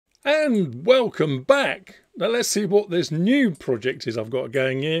And welcome back. Now let's see what this new project is I've got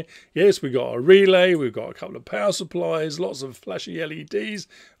going here. Yes, we've got a relay, we've got a couple of power supplies, lots of flashy LEDs.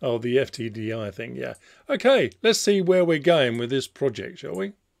 Oh, the FTDI thing, yeah. Okay, let's see where we're going with this project, shall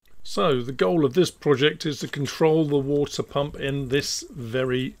we? So the goal of this project is to control the water pump in this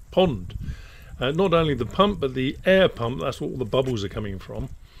very pond. Not only the pump, but the air pump, that's what all the bubbles are coming from.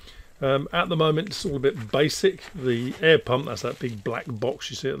 At the moment it's all a bit basic. The air pump, that's that big black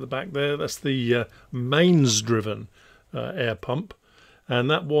box you see at the back there, that's the mains driven air pump, and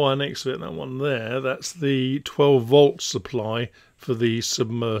that wire next to it, that one there, that's the 12-volt supply for the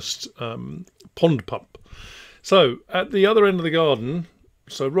submersed pond pump. So at the other end of the garden,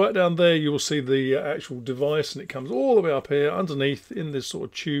 so right down there, you'll see the actual device, and it comes all the way up here underneath in this sort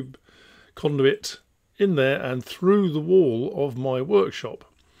of tube conduit in there and through the wall of my workshop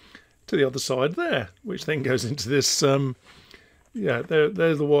to the other side there, which then goes into this yeah,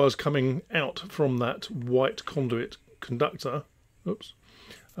 there's the wires coming out from that white conduit conductor. Oops.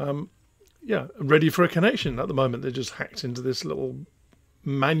 Yeah, ready for a connection. At the moment they're just hacked into this little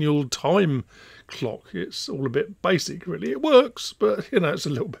manual time clock. It's all a bit basic really. It works, but you know, it's a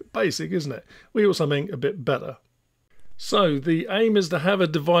little bit basic, isn't it? We want something a bit better. So the aim is to have a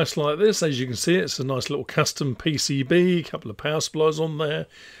device like this. As you can see, it's a nice little custom PCB, a couple of power supplies on there,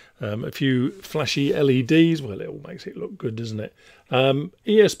 a few flashy LEDs. Well, it all makes it look good, doesn't it?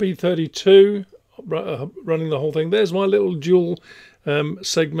 ESP32 running the whole thing. There's my little dual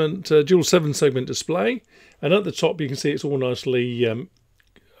 7-segment display, and at the top you can see it's all nicely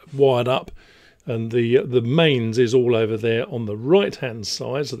wired up, and the mains is all over there on the right hand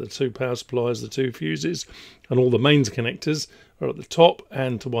side. So the two power supplies, the two fuses, and all the mains connectors are at the top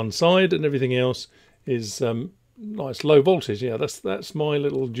and to one side, and everything else is nice low voltage. Yeah, that's my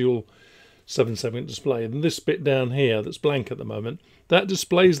little dual 7-segment display. And this bit down here that's blank at the moment, that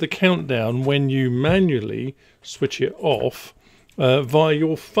displays the countdown when you manually switch it off via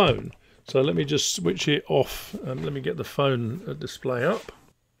your phone. So let me just switch it off, and let me get the phone display up.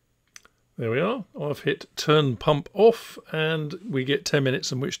 There we are. I've hit turn pump off, and we get 10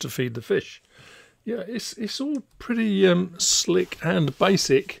 minutes in which to feed the fish. Yeah, it's all pretty slick and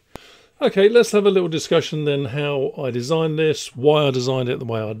basic. Okay, let's have a little discussion then how I designed this, why I designed it the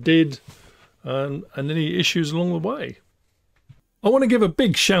way I did, and any issues along the way. I want to give a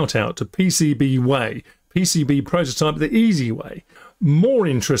big shout out to PCB Way, PCB Prototype the Easy Way. More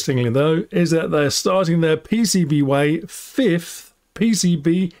interestingly though, is that they're starting their PCB Way 5th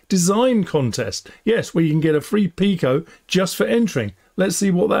PCB design contest. Yes, where you can get a free Pico just for entering. Let's see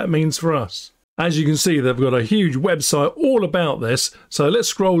what that means for us. As you can see, they've got a huge website all about this, so let's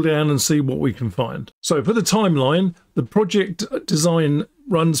scroll down and see what we can find. So for the timeline, the project design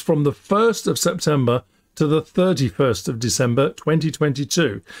runs from the 1st of September to the 31st of December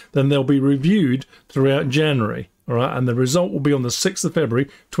 2022. Then they'll be reviewed throughout January. All right, and the result will be on the 6th of February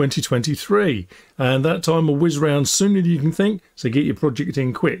 2023, and that time will whiz round sooner than you can think, so get your project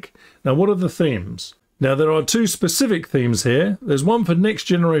in quick. Now, what are the themes? Now, there are two specific themes here. There's one for next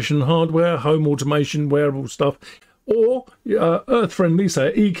generation hardware, home automation, wearable stuff, or earth-friendly,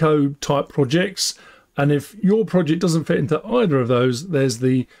 say eco-type projects. And if your project doesn't fit into either of those, there's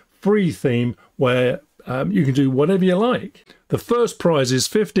the free theme where you can do whatever you like. The first prize is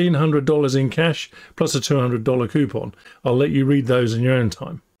 $1,500 in cash plus a $200 coupon. I'll let you read those in your own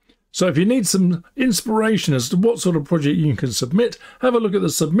time. So if you need some inspiration as to what sort of project you can submit, have a look at the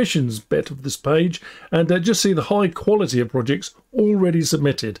submissions bit of this page and just see the high quality of projects already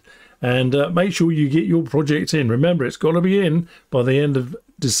submitted. And make sure you get your project in. Remember, it's got to be in by the end of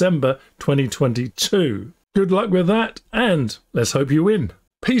December 2022. Good luck with that, and let's hope you win.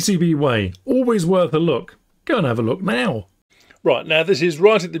 PCB Way, always worth a look. Go and have a look now. Right, now this is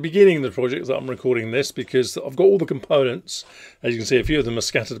right at the beginning of the project that I'm recording this, because I've got all the components. As you can see, a few of them are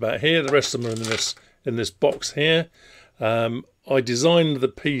scattered about here. The rest of them are in this box here. I designed the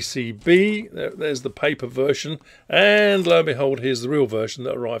PCB. There's the paper version. And lo and behold, here's the real version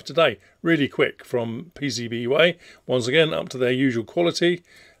that arrived today. Really quick from PCB Way. Once again, up to their usual quality.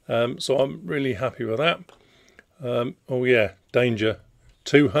 So I'm really happy with that. Oh yeah, danger.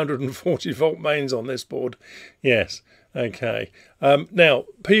 240 volt mains on this board. Yes. Okay. Now,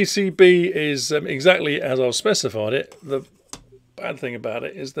 PCB is exactly as I've specified it. The bad thing about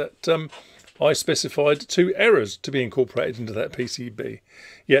it is that I specified 2 errors to be incorporated into that PCB.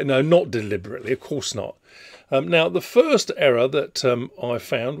 Yeah, no, not deliberately, of course not. Now, the first error that I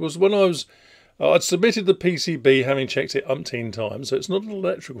found was when I'd submitted the PCB having checked it umpteen times, so it's not an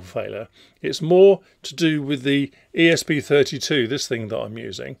electrical failure. It's more to do with the ESP32, this thing that I'm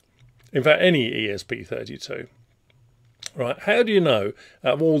using. In fact, any ESP32. Right, how do you know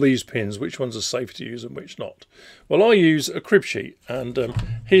out of all these pins which ones are safe to use and which not? Well, I use a crib sheet, and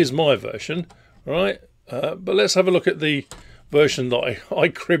here's my version, right? But let's have a look at the version that I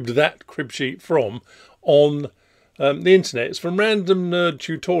cribbed that crib sheet from on the internet. It's from Random Nerd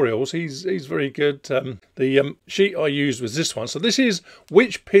Tutorials. He's very good. The sheet I used was this one. So this is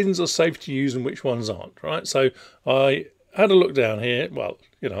which pins are safe to use and which ones aren't, right? So I had a look down here. Well,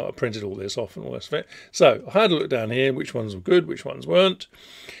 you know, I printed all this off and all the rest of it. So I had a look down here, which ones were good, which ones weren't.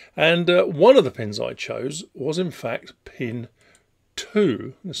 And one of the pins I chose was in fact pin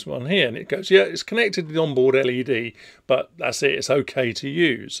 2, this one here. And it goes, yeah, it's connected to the onboard LED, but that's it, it's okay to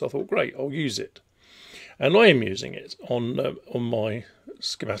use. So I thought, great, I'll use it. And I am using it on my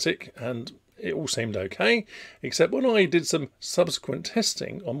schematic, and it all seemed okay, except when I did some subsequent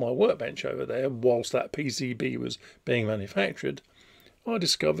testing on my workbench over there, whilst that PCB was being manufactured, I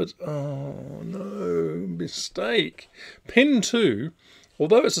discovered, oh no, mistake. Pin 2,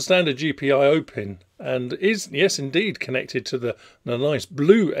 although it's a standard GPIO pin, and is, yes, indeed connected to the nice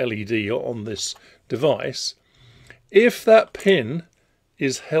blue LED on this device, if that pin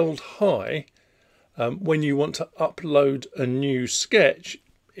is held high, when you want to upload a new sketch,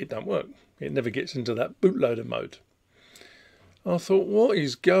 it don't work. It never gets into that bootloader mode. I thought, what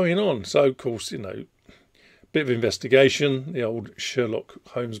is going on? So, of course, you know, bit of investigation. The old Sherlock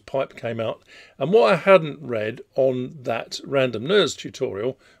Holmes pipe came out. And what I hadn't read on that Random Nerds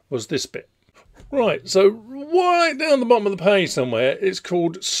tutorial was this bit. Right, so right down the bottom of the page somewhere, it's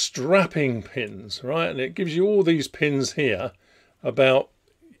called strapping pins, right? And it gives you all these pins here about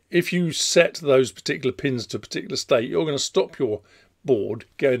if you set those particular pins to a particular state, you're going to stop your board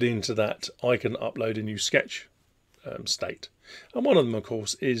going into that I can upload a new sketch state. And one of them, of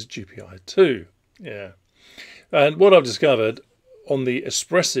course, is GPIO2. Yeah. And what I've discovered on the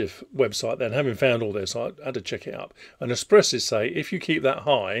Espressive website, then, having found all this, I had to check it up. And Espressive say if you keep that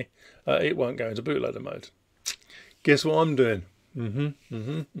high, it won't go into bootloader mode. Guess what I'm doing?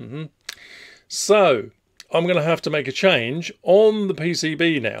 So I'm going to have to make a change on the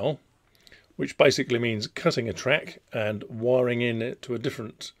PCB now, which basically means cutting a track and wiring in it to a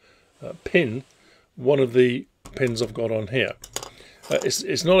different pin, one of the pins I've got on here.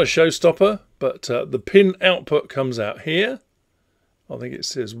 It's not a showstopper, but the pin output comes out here. I think it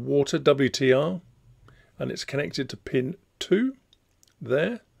says water, WTR, and it's connected to pin 2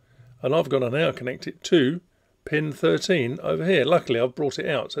 there. And I've got to now connect it to pin 13 over here. Luckily, I've brought it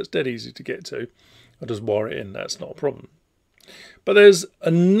out, so it's dead easy to get to. I just wire it in, that's not a problem. But there's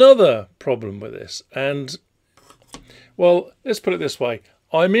another problem with this, and, well, let's put it this way.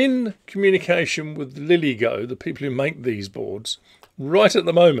 I'm in communication with LilyGo, the people who make these boards, right at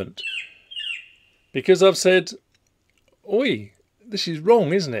the moment, because I've said, oi, this is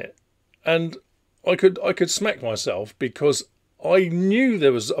wrong, isn't it? And I could smack myself because I knew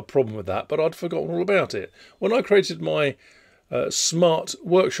there was a problem with that, but I'd forgotten all about it. When I created my smart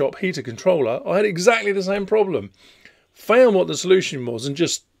workshop heater controller, I had exactly the same problem. Found what the solution was and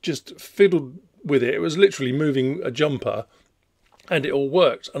just fiddled with it. It was literally moving a jumper and it all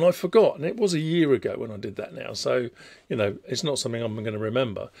worked. And I forgot, and it was a year ago when I did that now. So, you know, it's not something I'm going to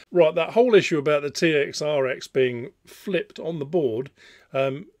remember. Right, that whole issue about the TX-RX being flipped on the board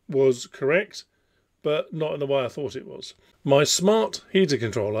was correct, but not in the way I thought it was. My smart heater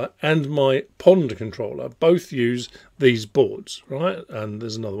controller and my pond controller both use these boards, right? And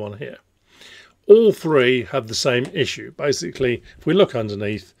there's another one here. All three have the same issue. Basically, if we look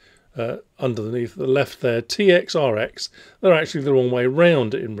underneath the left there, TX-RX, they're actually the wrong way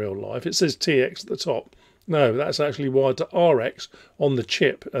round in real life. It says TX at the top. No, that's actually wired to RX on the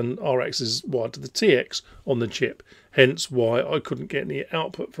chip, and RX is wired to the TX on the chip. Hence why I couldn't get any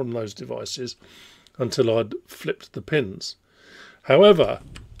output from those devices until I'd flipped the pins. However,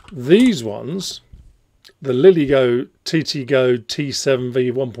 these ones, the LilyGo TTGo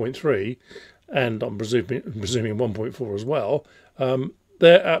T7V 1.3, and I'm presuming 1.4 as well,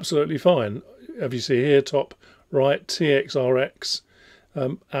 they're absolutely fine. As you see here, top right, TX-RX,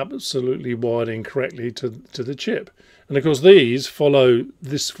 absolutely wired in correctly to the chip. And of course these follow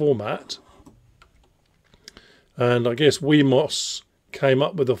this format, and I guess WeMOS came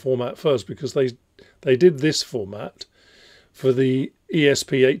up with the format first because they did this format for the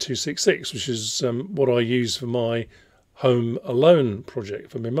ESP3266, which is what I use for my Home Alone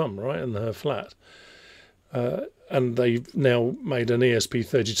project for my mum, right, in her flat. And they've now made an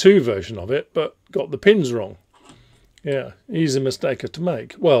ESP32 version of it, but got the pins wrong. Yeah, easy mistake to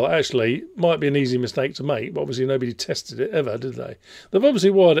make. Well, actually, might be an easy mistake to make, but obviously nobody tested it ever, did they? They've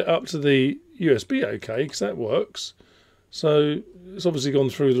obviously wired it up to the USB okay, because that works. So it's obviously gone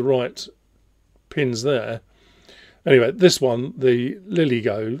through the right pins there. Anyway, this one, the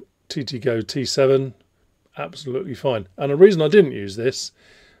LilyGo TTGo T7, absolutely fine. And the reason I didn't use this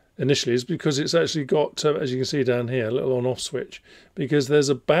initially is because it's actually got, as you can see down here, a little on-off switch, because there's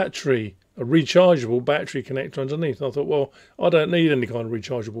a battery, a rechargeable battery connector underneath. And I thought, well, I don't need any kind of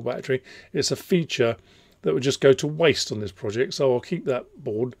rechargeable battery. It's a feature that would just go to waste on this project, so I'll keep that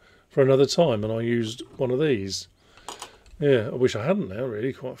board for another time. And I used one of these. Yeah, I wish I hadn't now,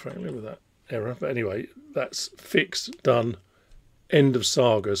 really, quite frankly, with that error. But anyway, that's fixed, done, end of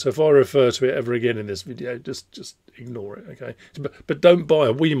saga. So if I refer to it ever again in this video, just ignore it, okay? But don't buy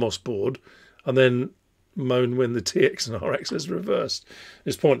a Wemos board and then moan when the TX and RX is reversed.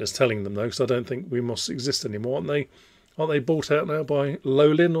 It's pointless telling them, though, because I don't think Wemos exist anymore, aren't they? Aren't they bought out now by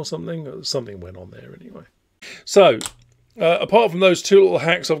Lolin or something? Something went on there anyway. So, apart from those two little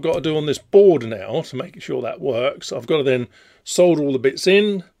hacks I've got to do on this board now to make sure that works, I've got to then solder all the bits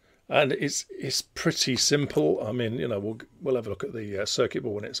in, and it's pretty simple. I mean, you know, we'll have a look at the circuit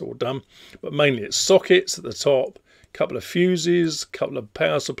board when it's all done, but mainly it's sockets at the top, a couple of fuses, a couple of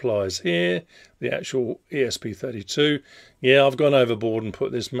power supplies here, the actual ESP32. Yeah, I've gone overboard and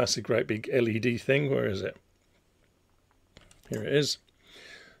put this massive great big LED thing. Where is it? Here it is.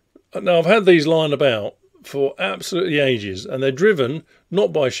 Now, I've had these lying about for absolutely ages, and they're driven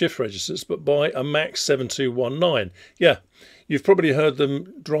not by shift registers but by a Max 7219. Yeah, you've probably heard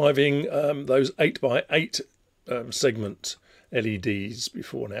them driving those 8x8 segment LEDs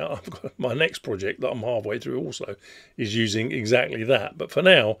before now. I've got my next project that I'm halfway through also is using exactly that, but for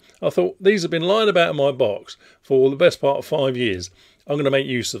now I thought these have been lying about in my box for the best part of 5 years. I'm going to make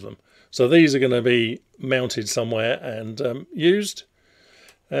use of them. So these are going to be mounted somewhere and used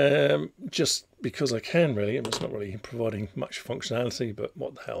just because I can, really. And it's not really providing much functionality, but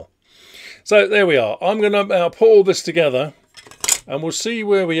what the hell. So there we are. I'm going to put all this together and we'll see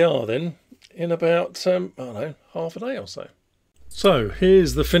where we are then in about, I don't know, half a day or so. So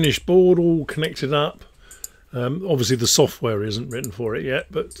here's the finished board all connected up. Obviously the software isn't written for it yet,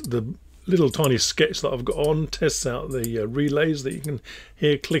 but the little tiny sketch that I've got on tests out the relays that you can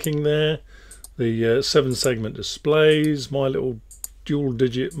hear clicking there, the 7-segment displays, my little dual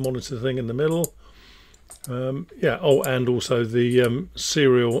digit monitor thing in the middle, yeah, oh, and also the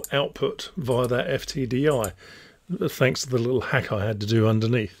serial output via that FTDI, thanks to the little hack I had to do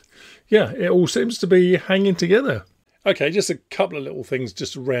underneath. Yeah, it all seems to be hanging together. Okay, just a couple of little things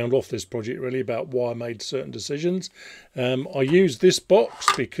just to round off this project, really, about why I made certain decisions. I used this box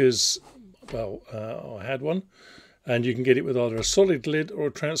because, well, I had one, and you can get it with either a solid lid or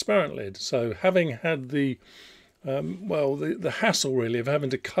a transparent lid. So having had the, well, the hassle, really, of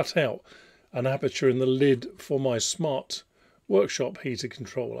having to cut out an aperture in the lid for my smart workshop heater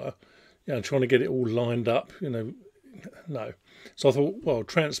controller, you know, trying to get it all lined up, you know, no. So I thought, well,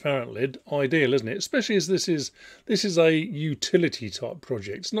 transparent lid, ideal, isn't it? Especially as this is a utility type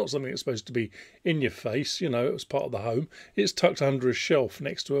project. It's not something that's supposed to be in your face, you know, as part of the home. It's tucked under a shelf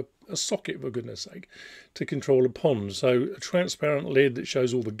next to a socket, for goodness sake, to control a pond. So a transparent lid that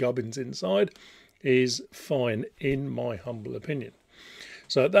shows all the gubbins inside is fine, in my humble opinion.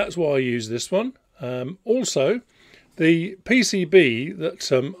 So that's why I use this one. Also, the PCB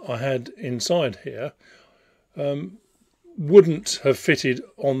that I had inside here wouldn't have fitted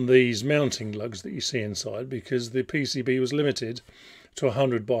on these mounting lugs that you see inside because the PCB was limited to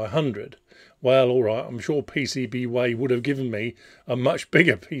 100 by 100. Well, all right, I'm sure PCBWay would have given me a much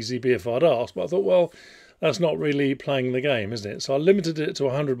bigger PCB if I'd asked, but I thought, well, that's not really playing the game, isn't it? So I limited it to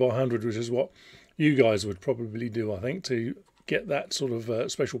 100 by 100, which is what you guys would probably do, I think, to get that sort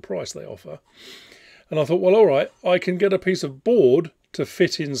of special price they offer. And I thought, well, all right, I can get a piece of board to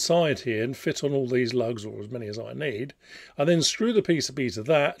fit inside here and fit on all these lugs, or as many as I need, and then screw the PCB to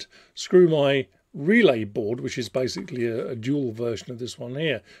that, screw my relay board, which is basically a dual version of this one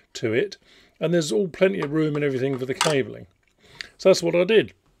here, to it, and there's all plenty of room and everything for the cabling. So that's what I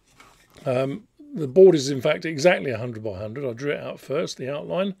did. The board is in fact exactly 100 by 100. I drew it out first, the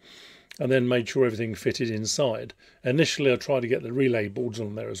outline, and then made sure everything fitted inside. Initially I tried to get the relay boards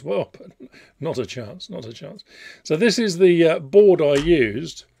on there as well, but not a chance, not a chance. So this is the board I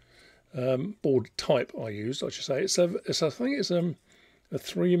used, board type I used, I should say. I think it's a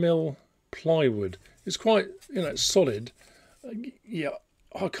 3mm plywood. It's quite, you know, it's solid. Yeah,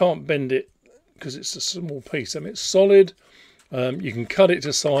 I can't bend it because it's a small piece. I mean, it's solid. You can cut it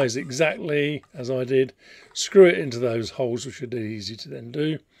to size exactly as I did, screw it into those holes, which are easy to then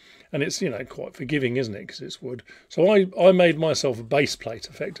do. And it's, you know, quite forgiving, isn't it, because it's wood. So I made myself a base plate,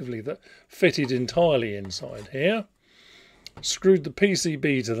 effectively, that fitted entirely inside here. Screwed the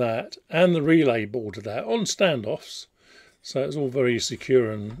PCB to that and the relay board to that on standoffs. So it's all very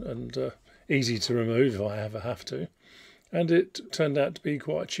secure and easy to remove if I ever have to. And it turned out to be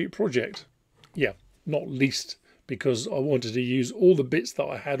quite a cheap project. Yeah, not least because I wanted to use all the bits that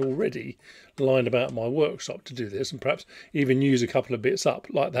I had already lined about my workshop to do this, and perhaps even use a couple of bits up,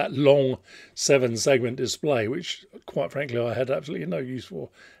 like that long 7-segment display, which quite frankly I had absolutely no use for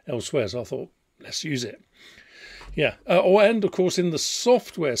elsewhere, so I thought, let's use it. Yeah, and of course in the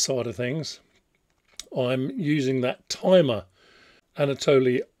software side of things, I'm using that timer,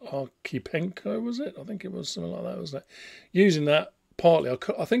 Anatoly Arkhipenko, was it? I think it was something like that, wasn't it? Using that partly,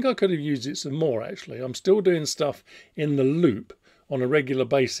 I think I could have used it some more actually. I'm still doing stuff in the loop on a regular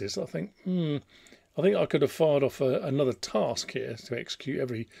basis. I think I could have fired off another task here to execute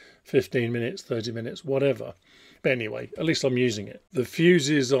every 15 minutes, 30 minutes, whatever. But anyway, at least I'm using it. The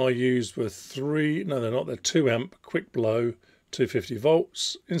fuses I used were they're 2 amp quick blow, 250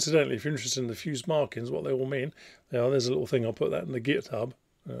 volts. Incidentally, if you're interested in the fuse markings, what they all mean, there's a little thing. I'll put that in the GitHub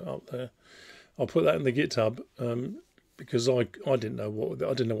up there. I'll put that in the GitHub because I didn't know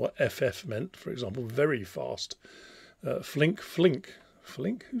what FF meant. For example, very fast. Flink.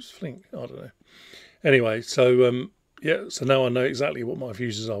 Who's Flink? I don't know. Anyway, so yeah, so now I know exactly what my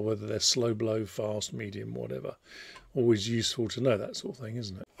fuses are, whether they're slow blow, fast, medium, whatever. Always useful to know that sort of thing,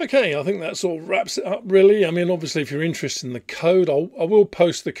 isn't it? Okay, I think that sort of wraps it up really. I mean, obviously if you're interested in the code, I will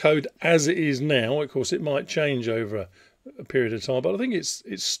post the code as it is now. Of course, it might change over a period of time, but I think it's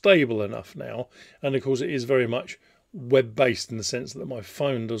stable enough now. And of course, it is very much web-based in the sense that my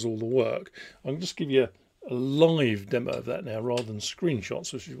phone does all the work. I'll just give you a live demo of that now rather than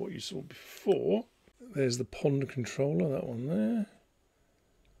screenshots, which is what you saw before. There's the pond controller, that one there.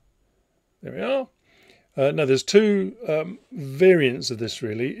 There we are. Now there's 2 variants of this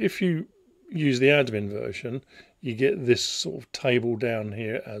really. If you use the admin version, you get this sort of table down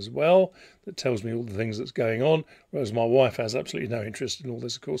here as well that tells me all the things that's going on, whereas my wife has absolutely no interest in all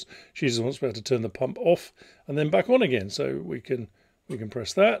this, of course. She just wants to be able to turn the pump off and then back on again. So we can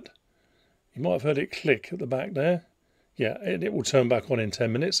press that. You might have heard it click at the back there. Yeah, and it will turn back on in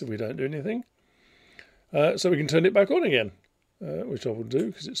 10 minutes if we don't do anything. So we can turn it back on again, which I will do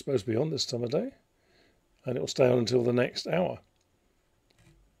because it's supposed to be on this time of day. And it will stay on until the next hour.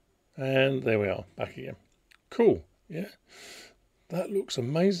 And there we are, back again. Cool, yeah. That looks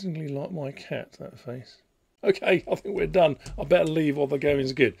amazingly like my cat, that face. Okay, I think we're done. I better leave while the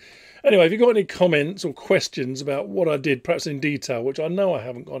going's good. Anyway, if you've got any comments or questions about what I did, perhaps in detail, which I know I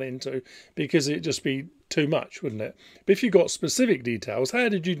haven't gone into because it'd just be too much, wouldn't it? But if you've got specific details, how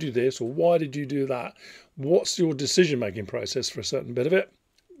did you do this or why did you do that? What's your decision-making process for a certain bit of it?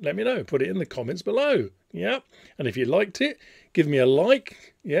 Let me know. Put it in the comments below. Yeah. And if you liked it, give me a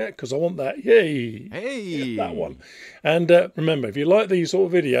like. Yeah, because I want that. Yay. Hey. Yeah, that one. And remember, if you like these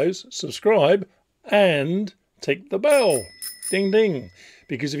sort of videos, subscribe and tick the bell. Ding, ding.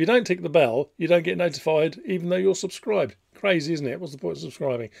 Because if you don't tick the bell, you don't get notified even though you're subscribed. Crazy, isn't it? What's the point of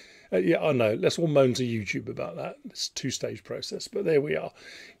subscribing? Yeah, I know. Let's all moan to YouTube about that. It's a 2-stage process, but there we are.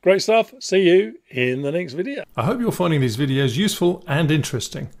 Great stuff. See you in the next video. I hope you're finding these videos useful and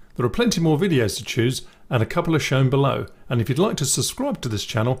interesting. There are plenty more videos to choose and a couple are shown below. And if you'd like to subscribe to this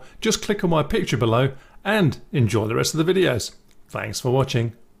channel, just click on my picture below and enjoy the rest of the videos. Thanks for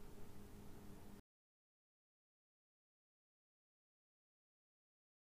watching.